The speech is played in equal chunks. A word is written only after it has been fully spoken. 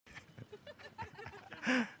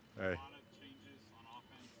Hey. lot of changes on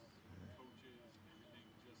offense, coaches, everything.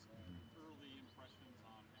 Just early impressions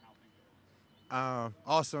on how things are going so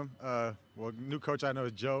far. Awesome. Well, new coach I know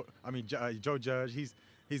is Joe. Joe Judge.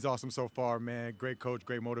 He's awesome so far, man. Great coach,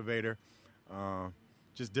 great motivator. Um,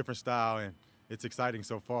 just different style, and it's exciting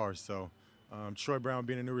so far. So, Troy Brown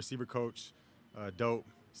being a new receiver coach, dope.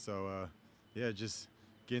 So, yeah, just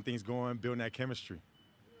getting things going, building that chemistry. Is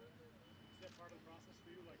that part of the process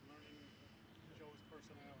for you, like learning Joe's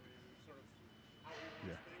personality and sort of how he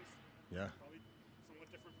Yeah, wants things? yeah. Probably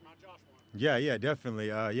somewhat different from how Josh wants. Yeah, yeah, definitely.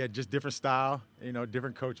 Yeah, just different style.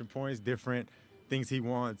 Different coaching points, different things he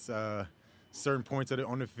wants. Certain points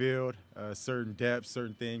on the field, certain depths,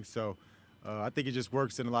 certain things. So I think it just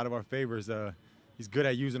works in a lot of our favors. He's good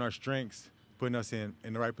at using our strengths, putting us in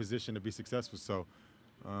the right position to be successful. So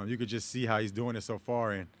you could just see how he's doing it so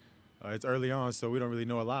far, and it's early on, so we don't really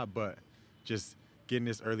know a lot. But just getting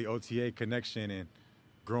this early OTA connection and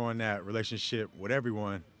growing that relationship with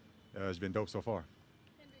everyone has been dope so far.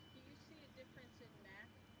 Kendrick, do you see a difference in Mac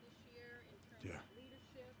this year in terms Yeah. of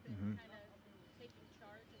leadership and kind of taking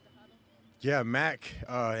charge of the huddle? Yeah, Mac,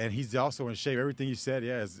 and he's also in shape. Everything you said,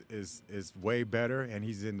 yeah, is way better, and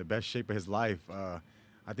he's in the best shape of his life.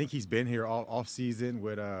 I think he's been here all off season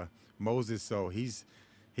with Moses, so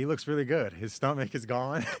he looks really good. His stomach is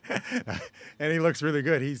gone, and he looks really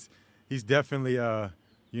good. He's definitely a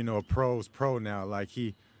pro's pro now. Like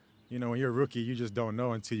when you're a rookie, you just don't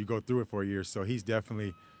know until you go through it for a year. So he's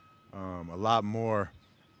definitely a lot more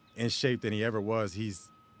in shape than he ever was. He's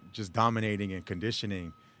just dominating and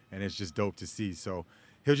conditioning, and it's just dope to see. So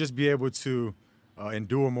he'll just be able to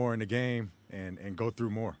endure more in the game and go through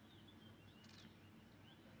more.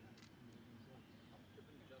 How much of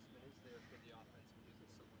an adjustment is there for the offense when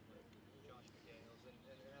losing someone like Josh McDaniels?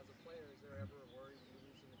 And as a player, is there ever a worry when you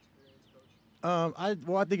lose an experienced coach?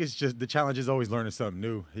 I think it's just the challenge is always learning something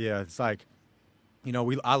new. Yeah, it's like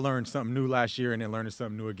I learned something new last year and then learning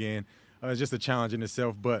something new again. It's just a challenge in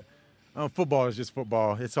itself, but football is just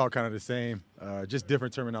football. It's all kind of the same, just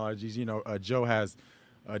different terminologies. Joe has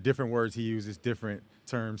different words he uses, different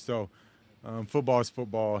terms. So football is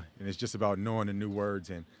football, and it's just about knowing the new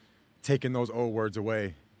words and taking those old words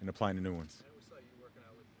away and applying the new ones. I know we saw you working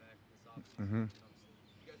out with Mac this offseason.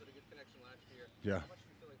 You guys had a good connection last year. Yeah. How much do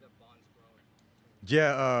you feel like that bond's grown?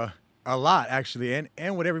 Yeah, a lot actually,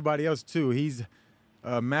 and with everybody else too.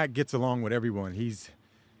 Mac gets along with everyone. He's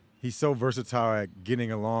so versatile at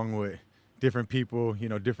getting along with different people,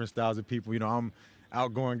 different styles of people. I'm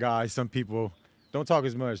outgoing guy. Some people don't talk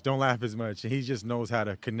as much, don't laugh as much. And he just knows how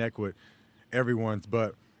to connect with everyone.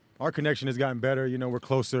 But our connection has gotten better. We're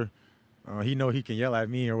closer. He can yell at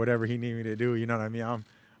me or whatever he need me to do. You know what I mean?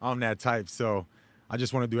 I'm that type. So I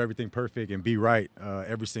just want to do everything perfect and be right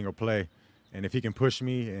every single play. And if he can push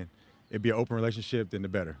me and it be an open relationship, then the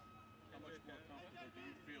better. How much more comfortable do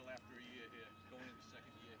you feel after a year here, going into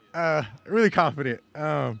second year here? Really confident.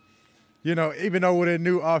 Even though with a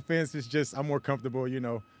new offense, it's just I'm more comfortable.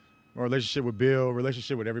 My relationship with Bill,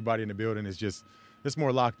 relationship with everybody in the building is just it's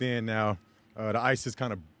more locked in now. The ice is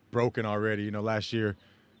kind of broken already. Last year,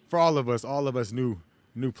 for all of us new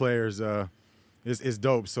players, is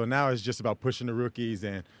dope. So now it's just about pushing the rookies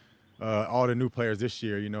and all the new players this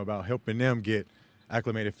year. About helping them get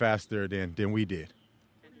acclimated faster than we did.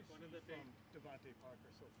 What do you see from Devontae Parker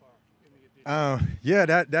so far in the addition? Yeah,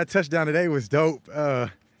 that touchdown today was dope.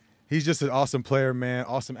 He's just an awesome player, man.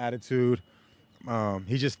 Awesome attitude.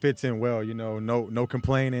 He just fits in well. No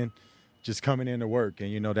complaining, just coming in to work,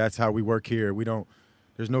 and that's how we work here.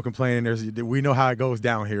 There's no complaining. We know how it goes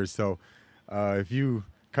down here. So if you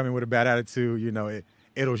come in with a bad attitude,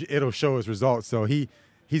 it'll show his results. So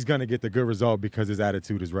he's gonna get the good result because his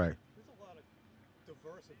attitude is right. There's a lot of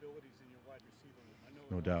diverse abilities in your wide receiver room. I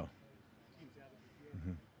know No doubt. teams have it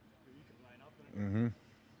here. You can line up and Mm-hmm.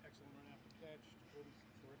 excellent run after catch. Cody's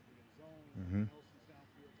terrific in zone. Nelson's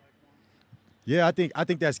downfield type one. Yeah, I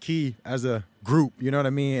think that's key as a group. You know what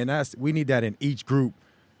I mean? And we need that in each group,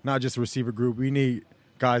 not just a receiver group. We need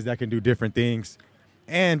guys that can do different things,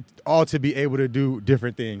 and all to be able to do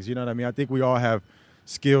different things. You know what I mean? I think we all have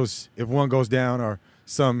skills. If one goes down or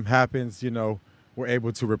something happens, we're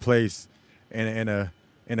able to replace in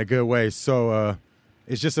a good way. So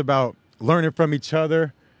it's just about learning from each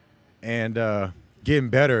other and getting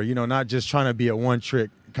better. Not just trying to be a one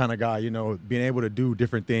trick kind of guy. Being able to do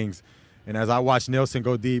different things. And as I watch Nelson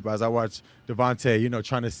go deep, as I watch Devontae,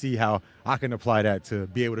 trying to see how I can apply that to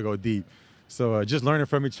be able to go deep. So just learning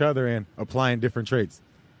from each other and applying different traits.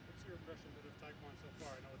 What's your impression of Taekwon so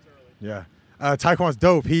far? I know it's early. Yeah. Taekwon's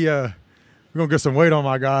dope. We're going to get some weight on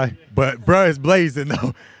my guy. But, bro, is blazing,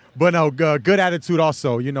 though. But, no, good attitude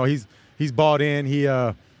also. He's he's bought in.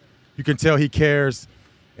 You can tell he cares,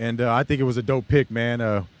 and I think it was a dope pick,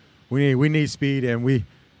 man. We need speed, and we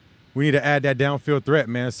need to add that downfield threat,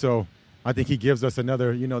 man. So I think he gives us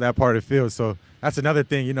another, that part of the field. So that's another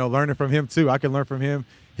thing, learning from him too. I can learn from him.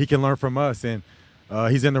 He can learn from us, and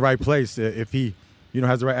he's in the right place. If he,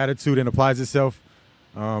 has the right attitude and applies himself,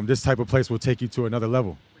 this type of place will take you to another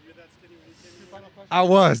level. I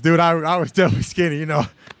was, dude. I was definitely skinny,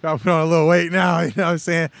 I put on a little weight now, you know what I'm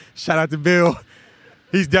saying? Shout out to Bill.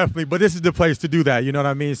 He's definitely, but this is the place to do that, you know what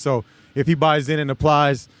I mean? So if he buys in and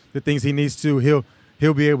applies the things he needs to,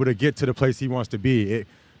 he'll be able to get to the place he wants to be.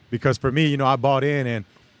 Because for me, I bought in and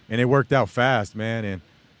it worked out fast, man, and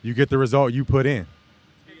you get the result you put in.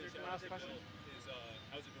 How's it been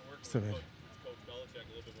working with Coach Belichick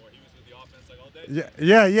a little bit more? He was with the offense like all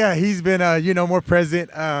day? Yeah. He's been, more present,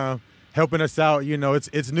 helping us out.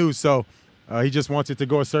 It's new, so he just wants it to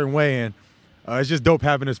go a certain way, and it's just dope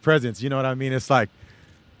having his presence. You know what I mean? It's like,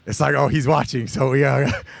 oh, he's watching, so we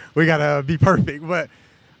gotta be perfect. But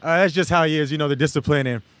that's just how he is. The discipline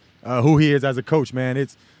and who he is as a coach, man.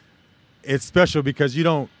 It's special because you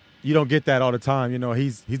don't get that all the time.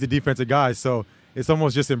 He's the defensive guy, so it's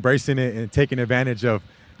almost just embracing it and taking advantage of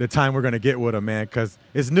the time we're gonna get with him, man. Because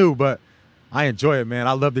it's new, but I enjoy it, man.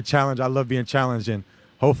 I love the challenge. I love being challenged, and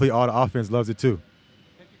hopefully all the offense loves it too.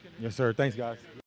 Yes, sir. Thanks, guys.